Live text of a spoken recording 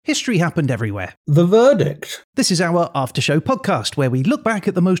History happened everywhere. The verdict. This is our after-show podcast where we look back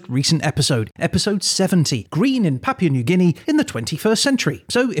at the most recent episode 70, Green in Papua New Guinea in the 21st century.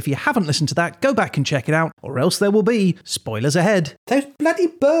 So if you haven't listened to that, go back and check it out, or else there will be spoilers ahead. Those bloody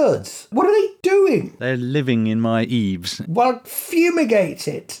birds. What are they doing? They're living in my eaves. Well, fumigate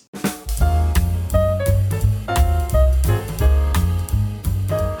it.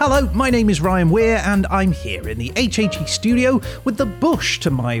 Hello, my name is Ryan Weir and I'm here in the HHE studio with the bush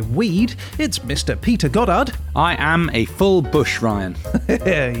to my weed. It's Mr. Peter Goddard. I am a full bush, Ryan.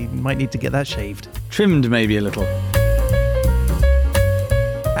 You might need to get that shaved. Trimmed maybe a little.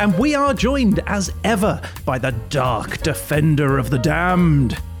 And we are joined, as ever, by the dark defender of the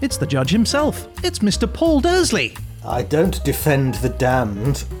damned. It's the judge himself. It's Mr. Paul Dursley. I don't defend the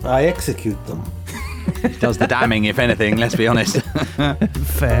damned, I execute them. He does the damning, if anything, let's be honest.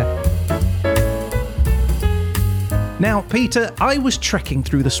 Fair. Now, Peter, I was trekking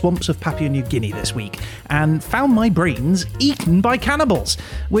through the swamps of Papua New Guinea this week and found my brains eaten by cannibals,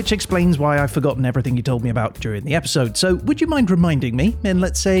 which explains why I've forgotten everything you told me about during the episode. So would you mind reminding me in,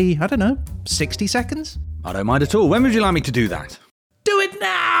 let's say, 60 seconds? I don't mind at all. When would you like me to do that? Do it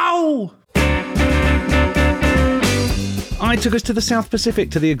now! I took us to the South Pacific,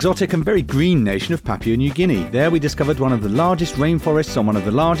 to the exotic and very green nation of Papua New Guinea. There we discovered one of the largest rainforests on one of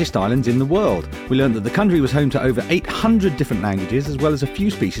the largest islands in the world. We learned that the country was home to over 800 different languages, as well as a few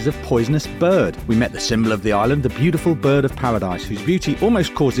species of poisonous bird. We met the symbol of the island, the beautiful bird of paradise, whose beauty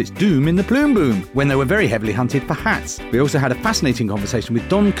almost caused its doom in the plume boom, when they were very heavily hunted for hats. We also had a fascinating conversation with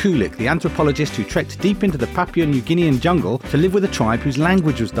Don Kulik, the anthropologist who trekked deep into the Papua New Guinean jungle to live with a tribe whose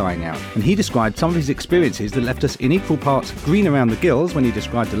language was dying out. And he described some of his experiences that left us in equal parts green around the gills when he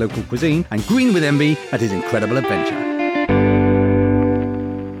described the local cuisine, and green with envy at his incredible adventure.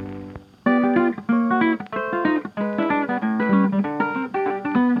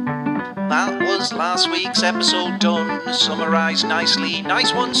 That was last week's episode done, summarised nicely.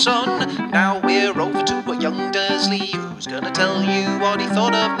 Nice one, son. Now we're over to young Dursley, who's gonna tell you what he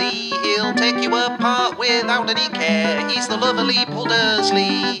thought of thee. He'll take you apart without any care. He's the lovely Paul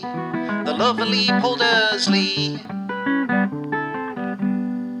Dursley. The lovely Paul Dursley.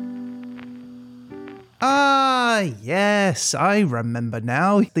 Ah, yes, I remember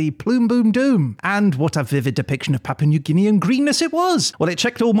now. The Plume Boom Doom. And what a vivid depiction of Papua New Guinean greenness it was. Well, it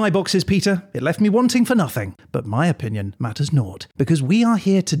checked all my boxes, Peter. It left me wanting for nothing. But my opinion matters naught, because we are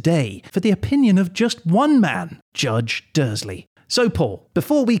here today for the opinion of just one man, Judge Dursley. So, Paul,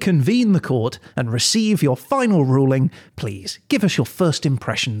 before we convene the court and receive your final ruling, please give us your first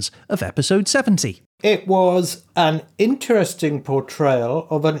impressions of episode 70. It was an interesting portrayal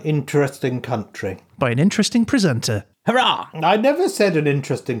of an interesting country. By an interesting presenter. Hurrah! I never said an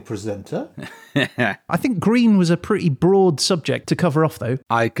interesting presenter. I think green was a pretty broad subject to cover off, though.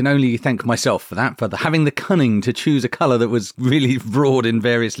 I can only thank myself for that, having the cunning to choose a colour that was really broad and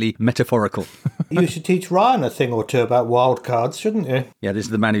variously metaphorical. You should teach Ryan a thing or two about wild cards, shouldn't you? Yeah, this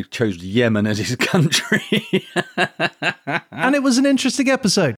is the man who chose Yemen as his country. And it was an interesting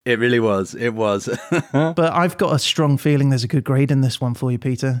episode. It really was. It was. But I've got a strong feeling there's a good grade in this one for you,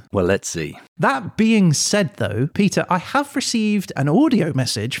 Peter. Well, let's see. That being said, though, Peter, I have received an audio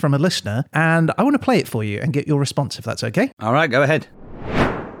message from a listener, and I want to play it for you and get your response, if that's okay. All right, go ahead.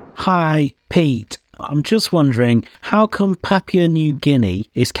 Hi, Pete. I'm just wondering, how come Papua New Guinea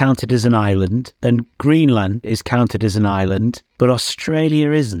is counted as an island, and Greenland is counted as an island, but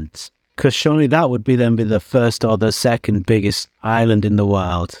Australia isn't? Because surely that would be the first or the second biggest island in the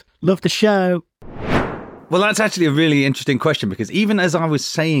world. Love the show. Well, that's actually a really interesting question, because even as I was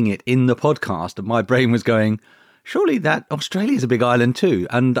saying it in the podcast, my brain was going, surely that Australia is a big island too.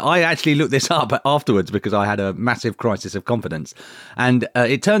 And I actually looked this up afterwards because I had a massive crisis of confidence. And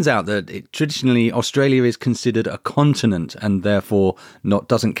it turns out that traditionally Australia is considered a continent and therefore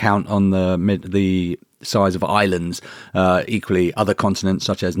doesn't count on the size of islands. Equally, other continents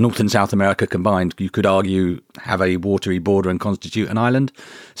such as North and South America combined, you could argue, have a watery border and constitute an island.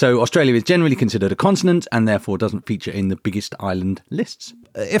 So Australia is generally considered a continent and therefore doesn't feature in the biggest island lists.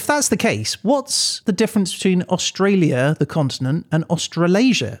 If that's the case, what's the difference between Australia, the continent, and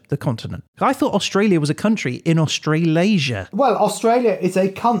Australasia, the continent? I thought Australia was a country in Australasia. Well, Australia is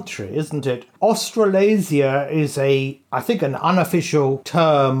a country, isn't it? Australasia is I think an unofficial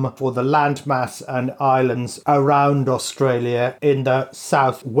term for the landmass and islands around Australia in the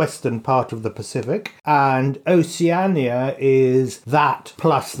southwestern part of the Pacific. And Oceania is that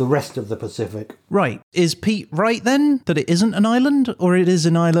plus the rest of the Pacific. Right. Is Pete right then that it isn't an island, or it is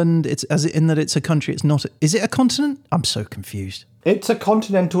an island? It's as in that it's a country. It's not. Is it a continent? I'm so confused. It's a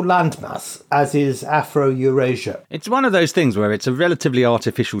continental landmass, as is Afro-Eurasia. It's one of those things where it's a relatively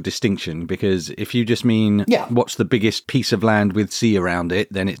artificial distinction, because if you just mean what's the biggest piece of land with sea around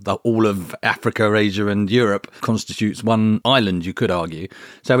it, then it's all of Africa, Asia and Europe constitutes one island, you could argue.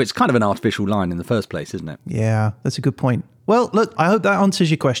 So it's kind of an artificial line in the first place, isn't it? Yeah, that's a good point. Well, look, I hope that answers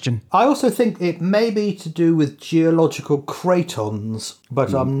your question. I also think it may be to do with geological cratons,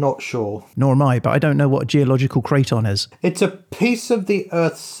 but I'm not sure. Nor am I, but I don't know what a geological craton is. It's a piece of the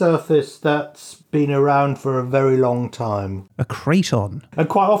Earth's surface that's been around for a very long time. A craton? And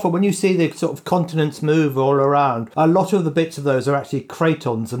quite often when you see the sort of continents move all around, a lot of the bits of those are actually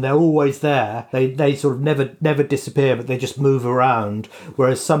cratons, and they're always there. They sort of never disappear, but they just move around,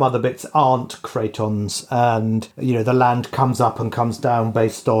 whereas some other bits aren't cratons, and the land comes up and comes down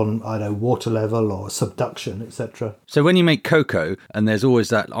based on, water level or subduction, etc. So when you make cocoa, and there's always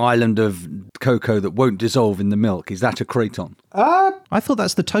that island of cocoa that won't dissolve in the milk, is that a craton? I thought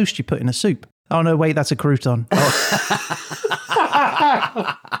that's the toast you put in a soup. Oh, no, wait, that's a crouton. Oh.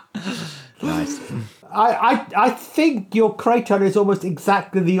 Nice. I think your craton is almost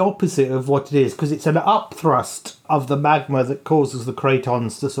exactly the opposite of what it is, because it's an upthrust of the magma that causes the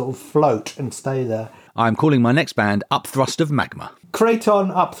cratons to sort of float and stay there. I'm calling my next band Upthrust of Magma. Craton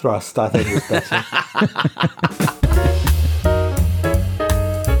Upthrust, I think, is better.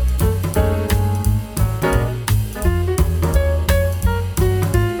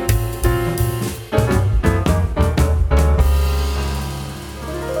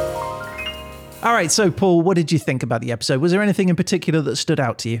 All right, so Paul, what did you think about the episode? Was there anything in particular that stood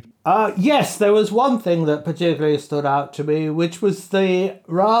out to you? Yes, there was one thing that particularly stood out to me, which was the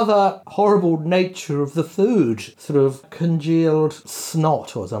rather horrible nature of the food. Sort of congealed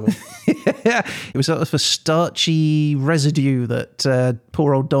snot or something. Yeah, it was sort of a starchy residue that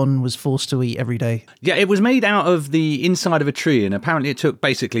poor old Don was forced to eat every day. Yeah, it was made out of the inside of a tree, and apparently it took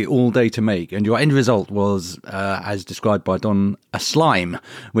basically all day to make. And your end result was, as described by Don, a slime,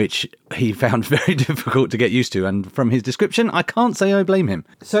 which he found very difficult to get used to. And from his description, I can't say I blame him.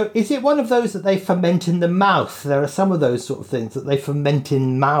 So is it one of those that they ferment in the mouth? There are some of those sort of things that they ferment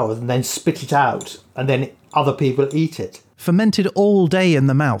in mouth and then spit it out, and then other people eat it. Fermented all day in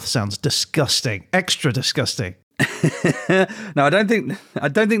the mouth sounds disgusting. Extra disgusting. No, I don't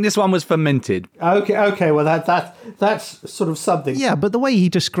think this one was fermented. Okay. Well, that's sort of something. Yeah, but the way he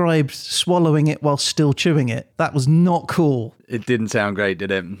described swallowing it while still chewing it, that was not cool. It didn't sound great, did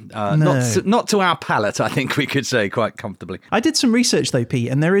it? No. Not to our palate, I think we could say quite comfortably. I did some research though, Pete,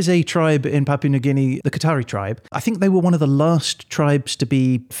 and there is a tribe in Papua New Guinea, the Qatari tribe. I think they were one of the last tribes to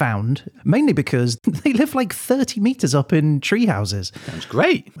be found, mainly because they live like 30 meters up in tree houses. Sounds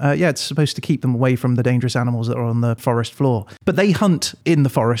great. Yeah, it's supposed to keep them away from the dangerous animals that are on the forest floor. But they hunt in the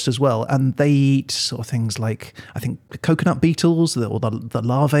forest as well, and they eat sort of things like, I think, coconut beetles, or the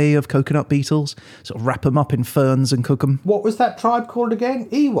larvae of coconut beetles, sort of wrap them up in ferns and cook them. What was that tribe called again?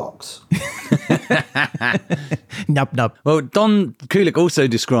 Ewoks. Nub. Well, Don Kulik also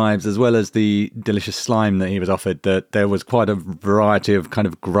describes, as well as the delicious slime that he was offered, that there was quite a variety of kind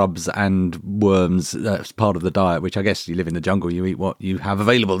of grubs and worms as part of the diet, which I guess you live in the jungle, you eat what you have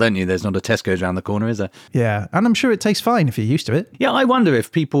available, don't you? There's not a Tesco's around the corner, is there? Yeah, and I'm sure it tastes fine if you're used to it. Yeah, I wonder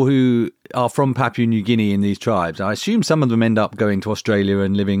if people who are from Papua New Guinea in these tribes, I assume some of them end up going to Australia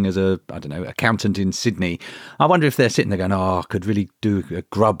and living as accountant in Sydney. I wonder if they're sitting there going, I could really do a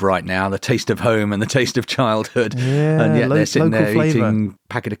grub right now, the taste of home and the taste of childhood. Yeah, and yet they're sitting there flavour. eating a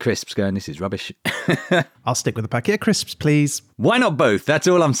packet of crisps going, this is rubbish. I'll stick with a packet of crisps, please. Why not both? That's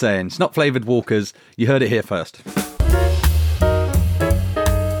all I'm saying. It's not flavoured Walkers. You heard it here first.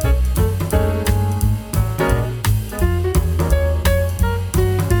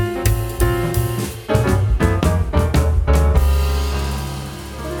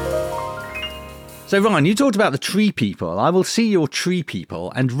 So, Ryan, you talked about the tree people. I will see your tree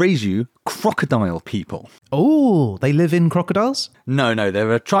people and raise you crocodile people. Oh, they live in crocodiles? No,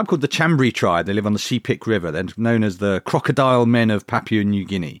 they're a tribe called the Chambri tribe. They live on the Sepik River. They're known as the crocodile men of Papua New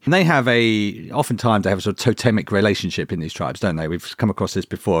Guinea. And they have oftentimes they have a sort of totemic relationship in these tribes, don't they? We've come across this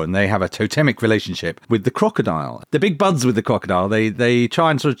before, and they have a totemic relationship with the crocodile. They're big buds with the crocodile. They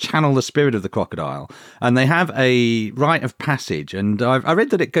try and sort of channel the spirit of the crocodile, and they have a rite of passage. And I read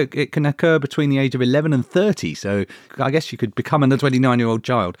that it can occur between the age of 11 and 30. So I guess you could become a 29-year-old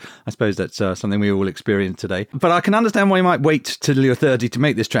child. I suppose that's something we all experience today. But I can understand why you might wait till you're 30 to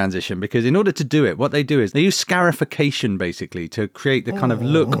make this transition, because in order to do it, what they do is they use scarification, basically, to create the kind of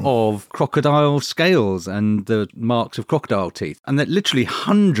look of crocodile scales and the marks of crocodile teeth. And they're literally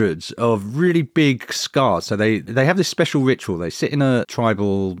hundreds of really big scars. So they have this special ritual. They sit in a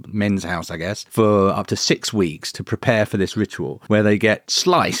tribal men's house, I guess, for up to 6 weeks to prepare for this ritual, where they get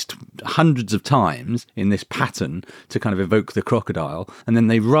sliced hundreds of times in this pattern to kind of evoke the crocodile. And then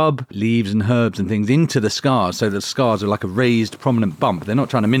they rub leaves and herbs and things into the scars, so the scars are like a raised, prominent bump. They're not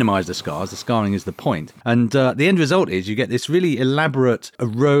trying to minimize the scars. The scarring is the point. And the end result is you get this really elaborate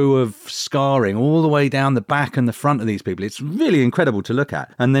row of scarring all the way down the back and the front of these people. It's really incredible to look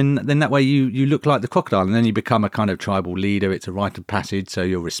at. And then that way you look like the crocodile, and then you become a kind of tribal leader. It's a rite of passage, so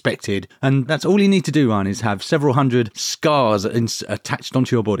you're respected. And that's all you need to do, Ryan, is have several hundred scars attached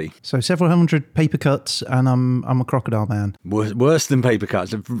onto your body. So several hundred paper cuts, and I'm a crocodile man. Worse than paper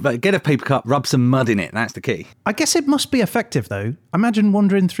cuts. Get a paper cut, rub some mud in it. That's the key. I guess it must be effective, though. Imagine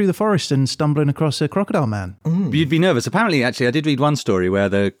wandering through the forest and stumbling across a crocodile man. You'd be nervous. Apparently, actually, I did read one story where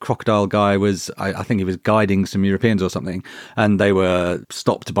the crocodile guy was, I think he was guiding some Europeans or something, and they were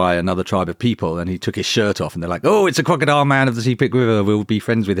stopped by another tribe of people, and he took his shirt off, and they're like, oh, it's a crocodile man of the Sepik River. We'll be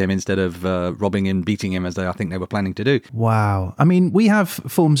friends with him instead of robbing him, beating him, as I think they were planning to do. Wow. I mean, we have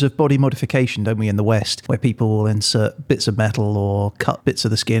forms of body modification, don't we, in the West, where people will insert bits of metal or cut bits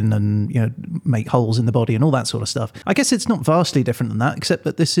of the skin and, make holes in the body and all that sort of stuff. I guess it's not vastly different than that, except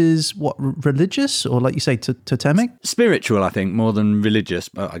that this is, religious, or like you say, totemic? Spiritual, I think, more than religious.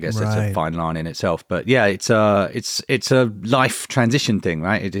 I guess that's a fine line in itself. But yeah, it's a life transition thing,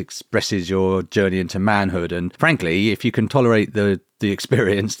 right? It expresses your journey into manhood. And frankly, if you can tolerate the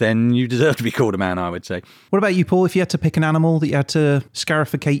experience, then you deserve to be called a man, I would say. What about you, Paul? If you had to pick an animal that you had to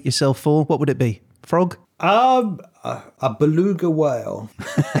scarificate yourself for, what would it be? Frog? A beluga whale.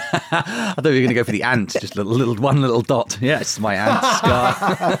 I thought you were going to go for the ant, just one little dot. Yes, my ant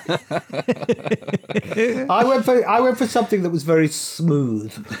scar. I went for something that was very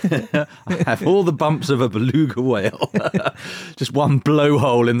smooth. I have all the bumps of a beluga whale. Just one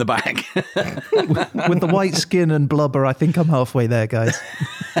blowhole in the back. With the white skin and blubber, I think I'm halfway there, guys.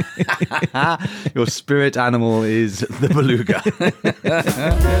 Your spirit animal is the beluga.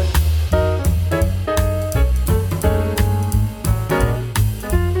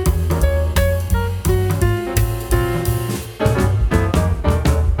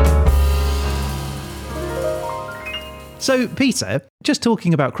 So, Peter, just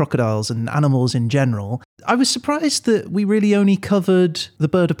talking about crocodiles and animals in general, I was surprised that we really only covered the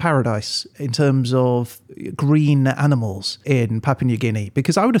bird of paradise in terms of green animals in Papua New Guinea,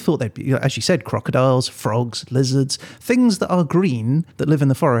 because I would have thought they'd be, as you said, crocodiles, frogs, lizards, things that are green that live in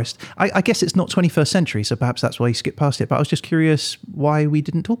the forest. I guess it's not 21st century, so perhaps that's why you skipped past it, but I was just curious why we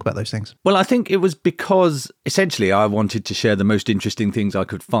didn't talk about those things. Well, I think it was because essentially I wanted to share the most interesting things I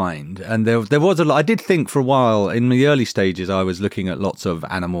could find, and there was a lot. I did think for a while in the early stages I was looking at lots of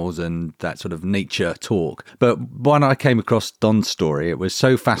animals and that sort of nature talk, but when I came across Don's story, it was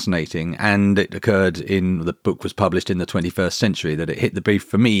so fascinating, and it occurred the book was published in the 21st century, that it hit the brief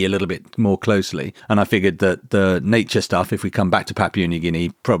for me a little bit more closely. And I figured that the nature stuff, if we come back to Papua New Guinea,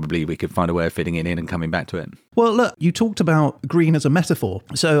 probably we could find a way of fitting it in and coming back to it. Well, look, you talked about green as a metaphor,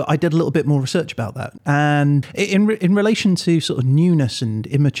 so I did a little bit more research about that. And in relation to sort of newness and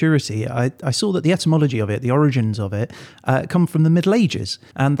immaturity, I saw that the etymology of it, the origins of it, come from the Middle Ages.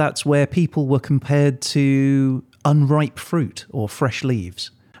 And that's where people were compared to unripe fruit or fresh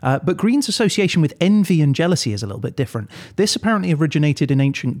leaves. But green's association with envy and jealousy is a little bit different. This apparently originated in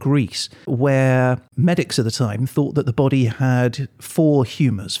ancient Greece, where medics at the time thought that the body had four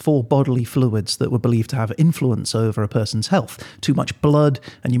humours, four bodily fluids that were believed to have influence over a person's health. Too much blood,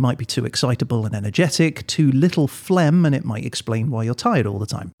 and you might be too excitable and energetic. Too little phlegm, and it might explain why you're tired all the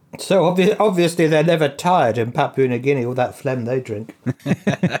time. So obviously they're never tired in Papua New Guinea, all that phlegm they drink.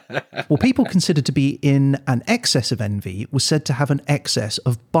 Well, people considered to be in an excess of envy was said to have an excess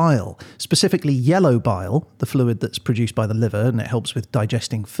of bile, specifically yellow bile, the fluid that's produced by the liver, and it helps with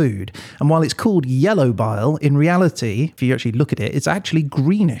digesting food. And while it's called yellow bile, in reality, if you actually look at it, it's actually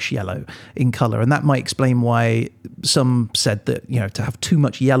greenish yellow in colour. And that might explain why some said that, to have too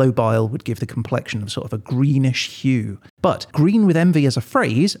much yellow bile would give the complexion of sort of a greenish hue. But green with envy as a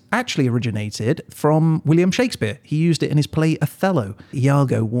phrase actually originated from William Shakespeare. He used it in his play Othello.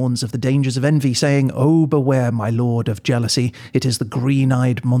 Iago warns of the dangers of envy, saying, "Oh, beware, my lord, of jealousy. It is the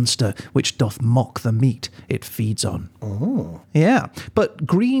green-eyed monster which doth mock the meat it feeds on." Oh. Yeah, but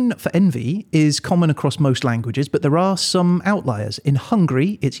green for envy is common across most languages, but there are some outliers. In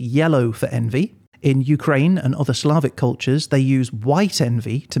Hungary, it's yellow for envy. In Ukraine and other Slavic cultures, they use white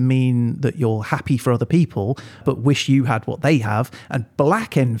envy to mean that you're happy for other people, but wish you had what they have, and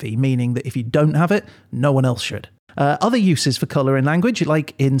black envy, meaning that if you don't have it, no one else should. Other uses for colour in language,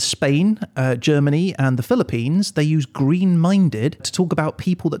 like in Spain, Germany and the Philippines, they use green-minded to talk about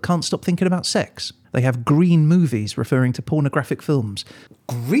people that can't stop thinking about sex. They have green movies referring to pornographic films.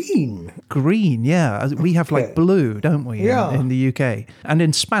 Green? Green, yeah. We have like blue, don't we, in the UK. And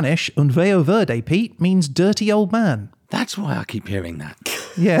in Spanish, un veo verde, Pete, means dirty old man. That's why I keep hearing that.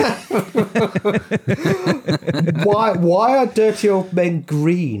 Yeah. Why are dirty old men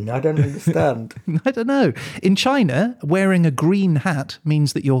green? I don't understand. I don't know. In China, wearing a green hat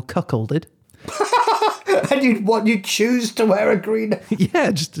means that you're cuckolded. And you'd choose to wear a green hat?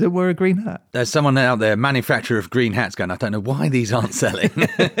 Yeah, just to wear a green hat. There's someone out there, manufacturer of green hats, going, I don't know why these aren't selling.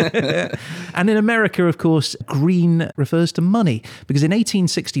 And in America, of course, green refers to money, because in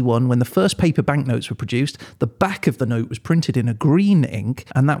 1861, when the first paper banknotes were produced, the back of the note was printed in a green ink,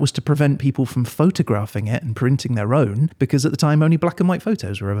 and that was to prevent people from photographing it and printing their own, because at the time only black and white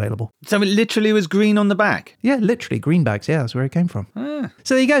photos were available. So it literally was green on the back? Yeah, literally, greenbacks, yeah, that's where it came from.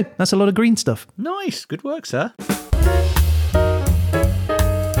 So there you go, that's a lot of green stuff. Nice, good work, sir.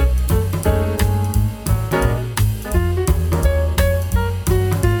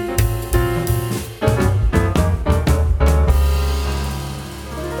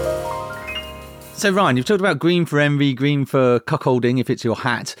 So, Ryan, you've talked about green for envy, green for cuckolding if it's your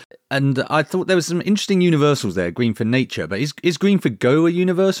hat. And I thought there was some interesting universals there, green for nature. But is green for go a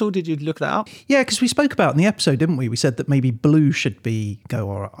universal? Did you look that up? Yeah, because we spoke about in the episode, didn't we? We said that maybe blue should be go,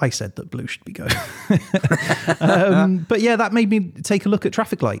 or I said that blue should be go. But yeah, that made me take a look at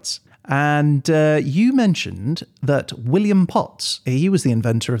traffic lights. And you mentioned that William Potts, he was the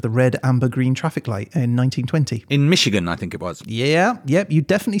inventor of the red, amber, green traffic light in 1920. In Michigan, I think it was. Yeah, yep, you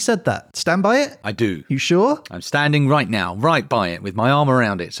definitely said that. Stand by it? I do. You sure? I'm standing right now, right by it, with my arm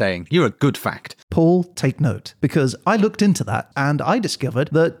around it, saying, you're a good fact. Paul, take note, because I looked into that and I discovered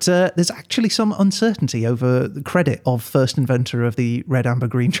that there's actually some uncertainty over the credit of first inventor of the red, amber,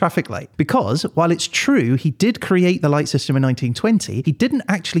 green traffic light. Because while it's true he did create the light system in 1920, he didn't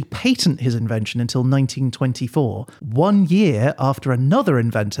actually patent his invention until 1924, 1 year after another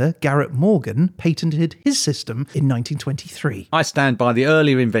inventor, Garrett Morgan, patented his system in 1923. I stand by the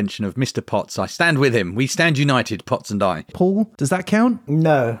earlier invention of Mr. Potts. I stand with him. We stand united, Potts and I. Paul, does that count?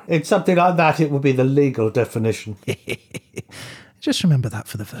 No, it's something like that. It would be the legal definition. Just remember that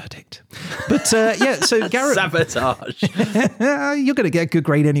for the verdict. But yeah, so Garrett... Sabotage. You're going to get a good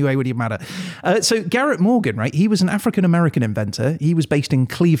grade anyway, would you matter? So Garrett Morgan, right, he was an African-American inventor. He was based in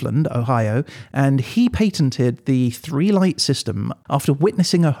Cleveland, Ohio, and he patented the three-light system after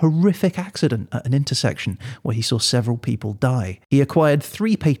witnessing a horrific accident at an intersection where he saw several people die. He acquired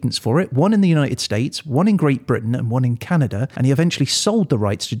 3 patents for it, one in the United States, one in Great Britain, and one in Canada, and he eventually sold the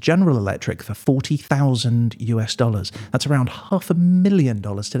rights to General Electric for $40,000 US. That's around $500,000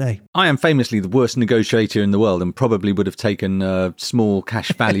 today. I am famously the worst negotiator in the world and probably would have taken a small cash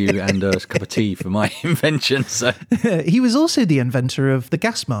value and a cup of tea for my invention. So he was also the inventor of the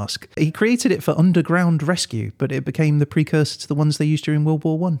gas mask. He created it for underground rescue, but it became the precursor to the ones they used during World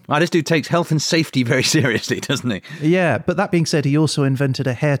War I. Wow, this dude takes health and safety very seriously, doesn't he? Yeah, but that being said, he also invented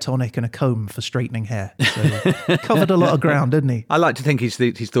a hair tonic and a comb for straightening hair. So covered a lot of ground, didn't he? I like to think he's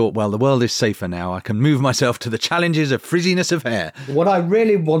thought, well, the world is safer now. I can move myself to the challenges of frizziness of hair. What I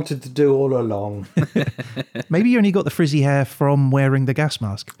really wanted to do all along. Maybe you only got the frizzy hair from wearing the gas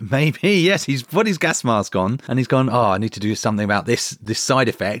mask. Maybe, yes. He's put his gas mask on and he's gone, I need to do something about this side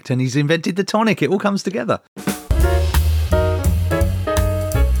effect. And he's invented the tonic. It all comes together.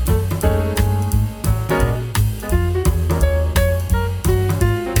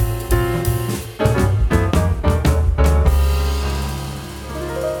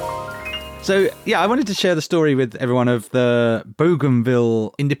 So, yeah, I wanted to share the story with everyone of the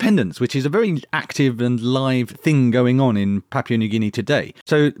Bougainville independence, which is a very active and live thing going on in Papua New Guinea today.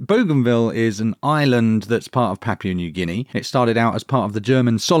 So, Bougainville is an island that's part of Papua New Guinea. It started out as part of the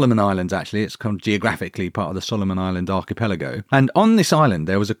German Solomon Islands, actually. It's kind of geographically part of the Solomon Island archipelago. And on this island,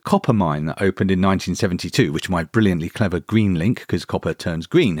 there was a copper mine that opened in 1972, which my brilliantly clever green link, because copper turns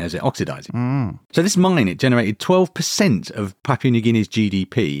green as it oxidizes. So this mine, it generated 12% of Papua New Guinea's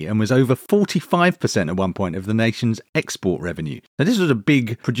GDP and was over 45% at one point of the nation's export revenue. Now, this was a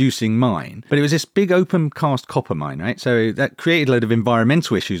big producing mine, but it was this big open cast copper mine, right? So that created a load of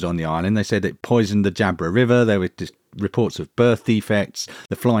environmental issues on the island. They said it poisoned the Jabra River. There were just reports of birth defects.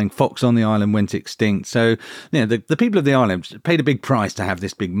 The flying fox on the island went extinct. So, the people of the island paid a big price to have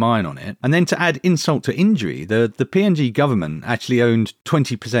this big mine on it. And then to add insult to injury, the PNG government actually owned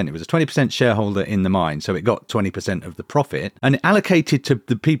 20%. It was a 20% shareholder in the mine, so it got 20% of the profit. And it allocated to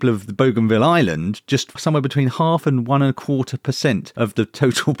the people of the Bougainville Island just somewhere between 0.5% and 1.25% of the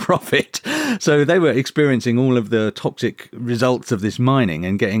total profit. So they were experiencing all of the toxic results of this mining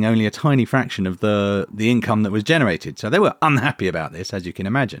and getting only a tiny fraction of the income that was generated. So they were unhappy about this, as you can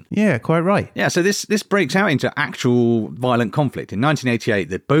imagine. Yeah, quite right. Yeah, so this breaks out into actual violent conflict. In 1988,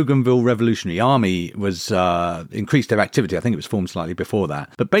 the Bougainville Revolutionary Army was increased their activity. I think it was formed slightly before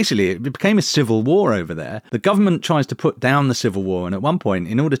that. But basically, it became a civil war over there. The government tries to put down the civil war, and at one point,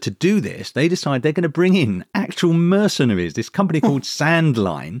 in order to do this, they decide they're going to bring in actual mercenaries. This company called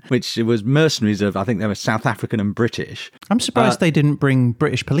Sandline, which was mercenaries of, I think they were South African and British. I'm surprised they didn't bring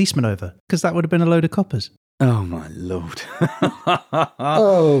British policemen over, because that would have been a load of coppers. Oh, my Lord.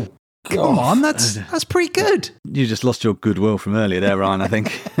 Oh, come on, that's pretty good. You just lost your goodwill from earlier there, Ryan, I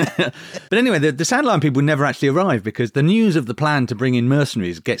think. But anyway, the Sandline people never actually arrived because the news of the plan to bring in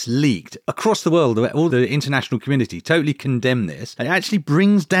mercenaries gets leaked across the world. All the international community totally condemn this. And it actually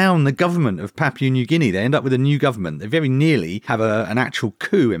brings down the government of Papua New Guinea. They end up with a new government. They very nearly have an actual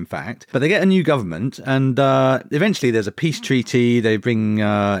coup, in fact. But they get a new government, and eventually there's a peace treaty. They bring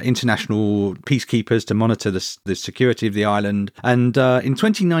international peacekeepers to monitor the security of the island. And in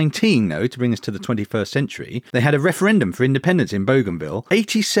 2019, though, to bring us to the 21st century, they had a referendum for independence in Bougainville.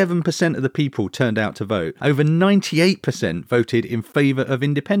 87% of the people turned out to vote. Over 98% voted in favour of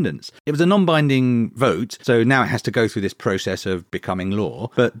independence. It was a non-binding vote, so now it has to go through this process of becoming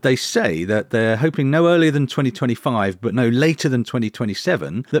law. But they say that they're hoping no earlier than 2025, but no later than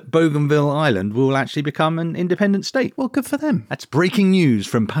 2027, that Bougainville Island will actually become an independent state. Well, good for them. That's breaking news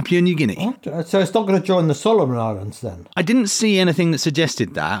from Papua New Guinea. so it's not going to join the Solomon Islands then? I didn't see anything that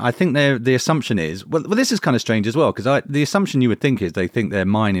suggested that. I think the assumption is, well, this is kind of strange as well, because the assumption you would think is they think their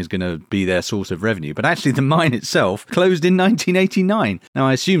mine is going to be their source of revenue, but actually the mine itself closed in 1989. Now,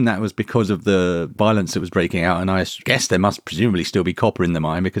 I assume that was because of the violence that was breaking out, and I guess there must presumably still be copper in the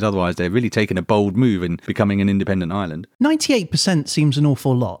mine, because otherwise they're really taking a bold move in becoming an independent island. 98% seems an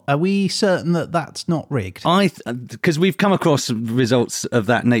awful lot. Are we certain that that's not rigged? Because we've come across results of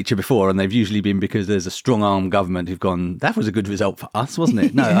that nature before, and they've usually been because there's a strong-arm government who've gone, that was a good result for us, wasn't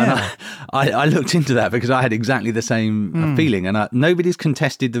it? No, Yeah. I looked into that because I had exactly the same feeling, and nobody's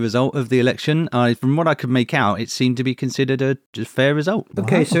contested the result of the election. From what I could make out, it seemed to be considered a fair result.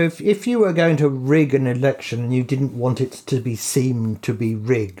 Okay, so if you were going to rig an election and you didn't want it to be seen to be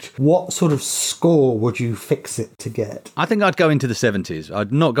rigged, what sort of score would you fix it to get? I think I'd go into the 70s.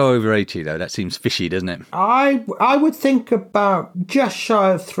 I'd not go over 80, though. That seems fishy, doesn't it? I would think about just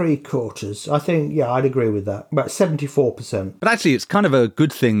shy of 3/4. I think, yeah, I'd agree with that. About 74%. But actually, it's kind of a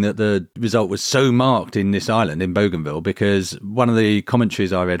good thing that the result was so marked in this island, in Bougainville, because one of the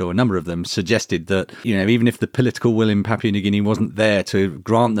commentaries I read, or a number of them, suggested that, even if the political will in Papua New Guinea wasn't there to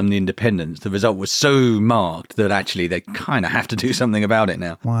grant them the independence, the result was so marked that actually they kind of have to do something about it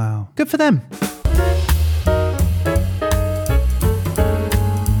now. Wow. Good for them.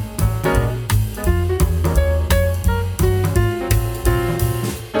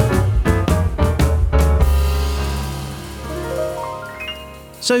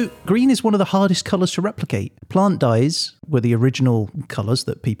 So green is one of the hardest colours to replicate. Plant dyes were the original colours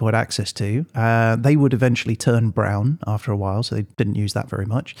that people had access to. They would eventually turn brown after a while, so they didn't use that very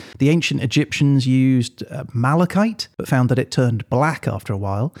much. The ancient Egyptians used malachite, but found that it turned black after a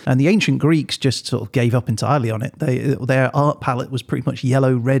while. And the ancient Greeks just sort of gave up entirely on it. Their art palette was pretty much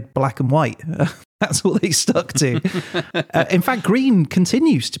yellow, red, black and white. That's what they stuck to. In fact, green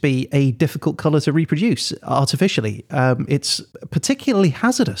continues to be a difficult colour to reproduce artificially. It's particularly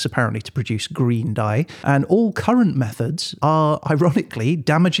hazardous, apparently, to produce green dye. And all current methods are, ironically,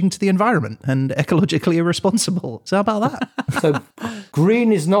 damaging to the environment and ecologically irresponsible. So how about that? So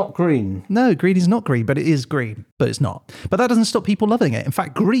green is not green. No, green is not green, but it is green. But it's not. But that doesn't stop people loving it. In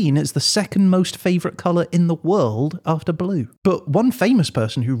fact, green is the second most favourite colour in the world after blue. But one famous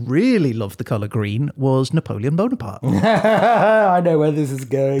person who really loved the colour green was Napoleon Bonaparte. I know where this is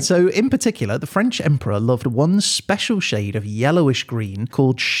going. So in particular, the French emperor loved one special shade of yellowish green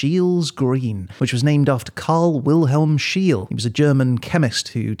called Scheele's green, which was named after Carl Wilhelm Scheele. He was a German chemist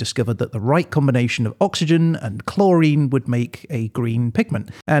who discovered that the right combination of oxygen and chlorine would make a green pigment.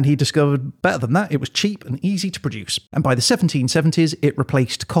 And he discovered better than that, it was cheap and easy to produce. And by the 1770s, it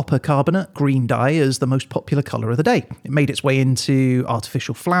replaced copper carbonate, green dye, as the most popular colour of the day. It made its way into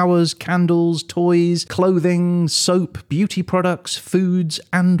artificial flowers, candles, toys, toys, clothing, soap, beauty products, foods,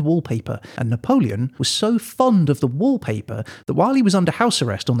 and wallpaper. And Napoleon was so fond of the wallpaper that while he was under house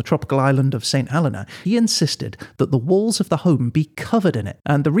arrest on the tropical island of St. Helena, he insisted that the walls of the home be covered in it.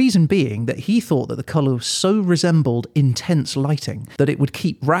 And the reason being that he thought that the colour so resembled intense lighting that it would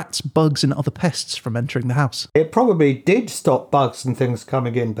keep rats, bugs, and other pests from entering the house. It probably did stop bugs and things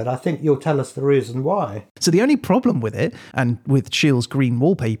coming in, but I think you'll tell us the reason why. So the only problem with it, and with Scheele's green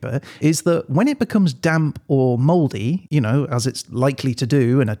wallpaper, is that when it becomes damp or mouldy, as it's likely to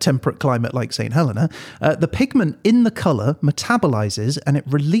do in a temperate climate like St. Helena, the pigment in the colour metabolizes and it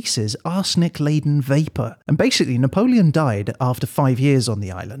releases arsenic-laden vapour. And basically, Napoleon died after 5 years on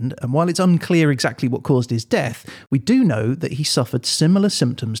the island, and while it's unclear exactly what caused his death, we do know that he suffered similar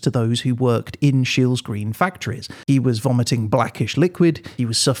symptoms to those who worked in Scheele's green factories. He was vomiting blackish liquid, he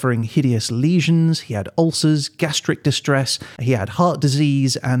was suffering hideous lesions, he had ulcers, gastric distress, he had heart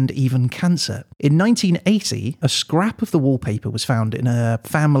disease, and even cancer. In 1980, a scrap of the wallpaper was found in a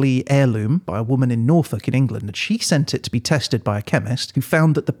family heirloom by a woman in Norfolk in England, and she sent it to be tested by a chemist who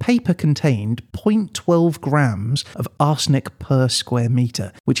found that the paper contained 0.12 grams of arsenic per square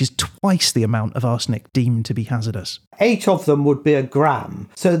metre, which is twice the amount of arsenic deemed to be hazardous. 8 of them would be a gram,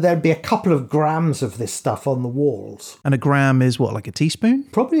 so there'd be a couple of grams of this stuff on the walls. And a gram is what, like a teaspoon?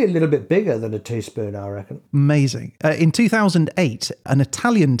 Probably a little bit bigger than a teaspoon, I reckon. Amazing. In 2008, an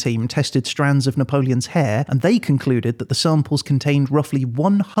Italian team tested strands of Napoleon's hair, and they concluded that the samples contained roughly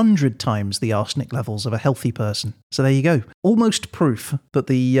 100 times the arsenic levels of a healthy person. So there you go. Almost proof that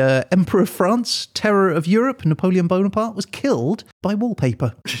the Emperor of France, terror of Europe, Napoleon Bonaparte, was killed by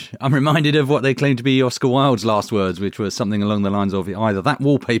wallpaper. I'm reminded of what they claim to be Oscar Wilde's last words, which was something along the lines of, either that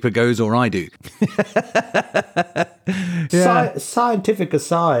wallpaper goes or I do. Yeah. Scientific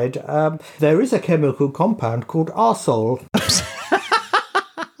aside, there is a chemical compound called arsole.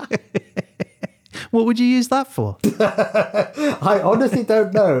 What would you use that for? I honestly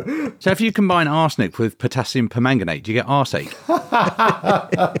don't know. So if you combine arsenic with potassium permanganate, do you get arseache?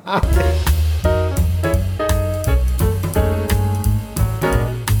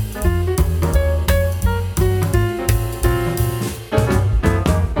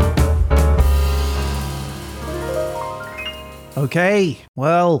 Okay,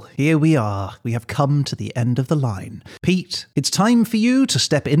 well, here we are. We have come to the end of the line. Pete, it's time for you to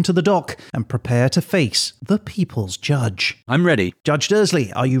step into the dock and prepare to face the people's judge. I'm ready. Judge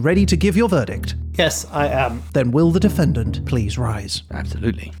Dursley, are you ready to give your verdict? Yes, I am. Then will the defendant please rise?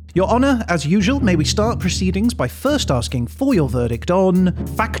 Absolutely. Your Honour, as usual, may we start proceedings by first asking for your verdict on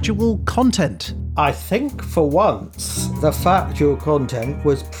factual content. I think for once the factual content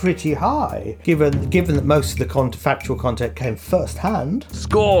was pretty high, given that most of the factual content came first hand.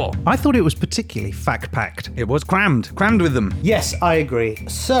 Score! I thought it was particularly fact-packed. It was crammed with them. Yes, I agree.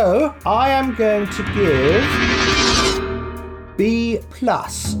 So I am going to give B+.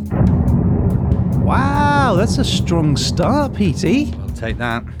 Wow, that's a strong start, Petey. I'll take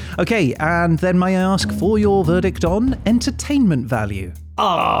that. Okay, and then may I ask for your verdict on entertainment value?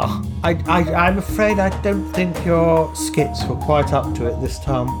 I'm afraid I don't think your skits were quite up to it this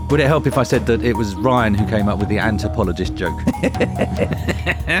time. Would it help if I said that it was Ryan who came up with the anthropologist joke?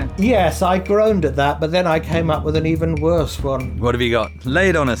 Yes, I groaned at that, but then I came up with an even worse one. What have you got? Lay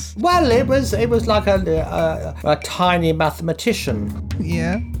it on us. Well, it was like a tiny mathematician.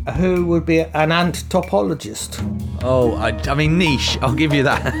 Yeah. Who would be an anthropologist. Oh, I mean niche. I'll give you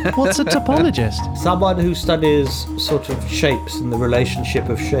that. What's a topologist? Someone who studies sort of shapes and the relationship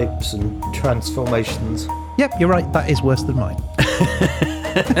of shapes and transformations. Yep, you're right. That is worse than mine.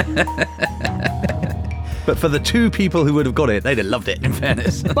 But for the 2 people who would have got it, they'd have loved it, in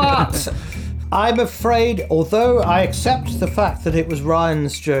fairness. But I'm afraid, although I accept the fact that it was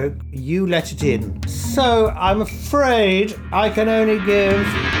Ryan's joke, you let it in. So I'm afraid I can only give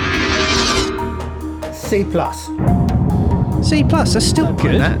C+. C+, that's still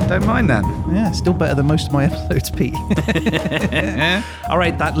good. Don't mind that. Yeah, still better than most of my episodes, Pete. All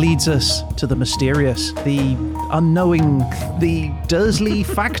right, that leads us to the mysterious, the unknowing, the Dursley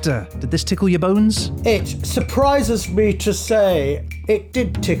factor. Did this tickle your bones? It surprises me to say it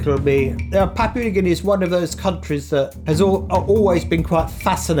did tickle me. Papua New Guinea is one of those countries that has always been quite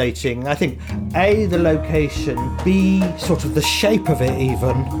fascinating. I think A, the location, B, sort of the shape of it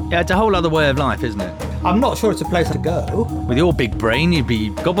even. Yeah, it's a whole other way of life, isn't it? I'm not sure it's a place to go. With your big brain, you'd be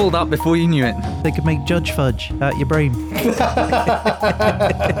gobbled up before you knew it. They could make judge fudge out your brain.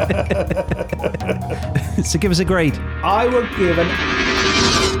 So give us a grade. I will give an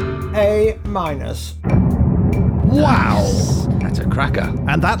A-. Wow! That's a cracker.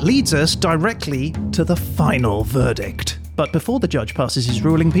 And that leads us directly to the final verdict. But before the judge passes his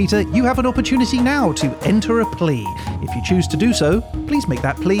ruling, Peter, you have an opportunity now to enter a plea. If you choose to do so, please make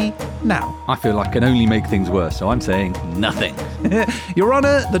that plea now. I feel like I can only make things worse, so I'm saying nothing. Your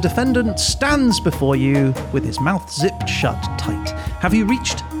Honour, the defendant stands before you with his mouth zipped shut tight. Have you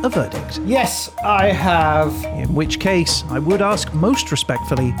reached a verdict? Yes, I have. In which case, I would ask most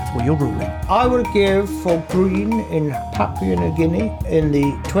respectfully for your ruling. I will give for green in Papua New Guinea in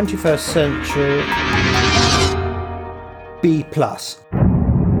the 21st century B+.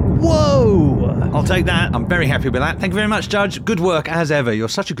 Whoa! I'll take that. I'm very happy with that. Thank you very much, Judge. Good work as ever. You're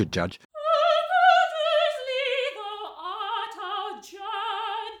such a good judge.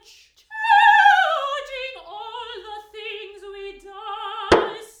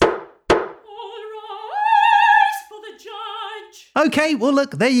 Okay, well,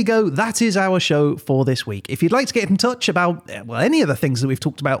 look, there you go. That is our show for this week. If you'd like to get in touch about, any of the things that we've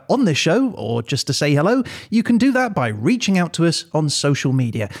talked about on this show, or just to say hello, you can do that by reaching out to us on social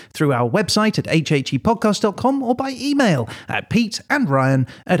media, through our website at hhepodcast.com or by email at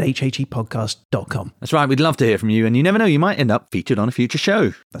peteandryan@hhepodcast.com. That's right, we'd love to hear from you, and you never know, you might end up featured on a future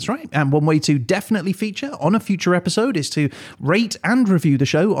show. That's right. And one way to definitely feature on a future episode is to rate and review the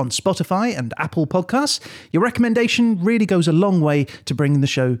show on Spotify and Apple Podcasts. Your recommendation really goes a long way to bringing the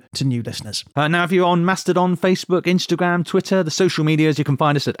show to new listeners. Now, if you're on Mastodon, Facebook, Instagram, Twitter, the social medias, you can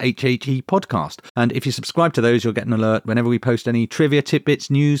find us at HHE Podcast. And if you subscribe to those, you'll get an alert whenever we post any trivia, tidbits,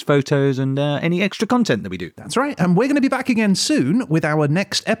 news, photos, and any extra content that we do. That's right. And we're going to be back again soon with our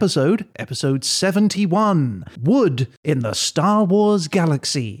next episode, episode 71, Wood in the Star Wars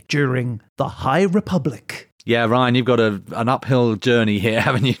Galaxy during the High Republic. Yeah, Ryan, you've got an uphill journey here,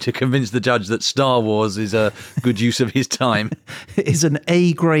 haven't you, to convince the judge that Star Wars is a good use of his time. It is an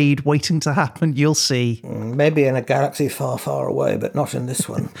A grade waiting to happen, you'll see. Maybe in a galaxy far, far away, but not in this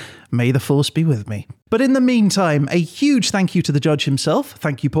one. May the Force be with me. But in the meantime, a huge thank you to the judge himself.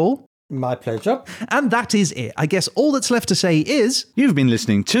 Thank you, Paul. My pleasure. And that is it. I guess all that's left to say is... You've been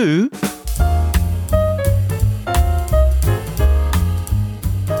listening to...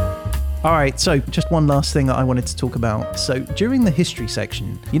 All right, so just one last thing that I wanted to talk about. So during the history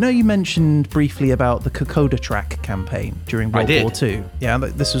section, you mentioned briefly about the Kokoda Track campaign during World War II. Yeah,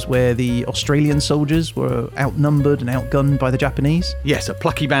 this was where the Australian soldiers were outnumbered and outgunned by the Japanese. Yes, a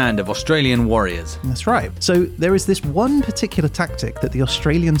plucky band of Australian warriors. That's right. So there is this one particular tactic that the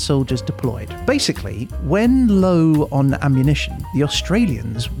Australian soldiers deployed. Basically, when low on ammunition, the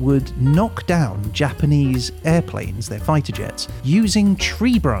Australians would knock down Japanese airplanes, their fighter jets, using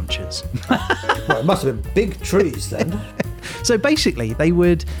tree branches. Well, it must have been big trees then. So basically, they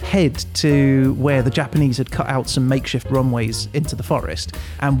would head to where the Japanese had cut out some makeshift runways into the forest.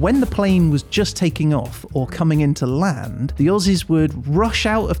 And when the plane was just taking off or coming into land, the Aussies would rush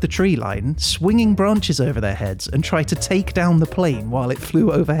out of the tree line, swinging branches over their heads and try to take down the plane while it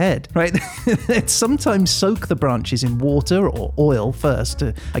flew overhead, right? They'd sometimes soak the branches in water or oil first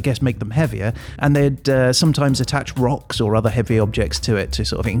to, I guess, make them heavier. And they'd sometimes attach rocks or other heavy objects to it to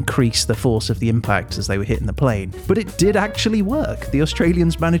sort of increase the force of the impact as they were hitting the plane. But it did actually work. The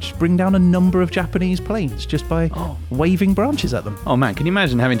Australians managed to bring down a number of Japanese planes just by waving branches at them. Oh man, can you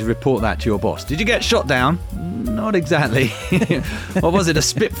imagine having to report that to your boss? Did you get shot down? Not exactly. What was it, a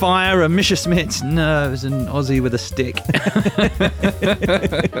Spitfire, a Messerschmitt? No, it was an Aussie with a stick.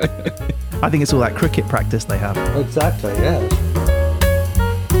 I think it's all that cricket practice they have. Exactly, yes.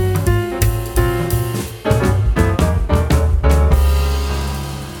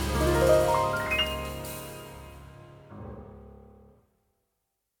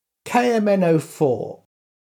 KMN04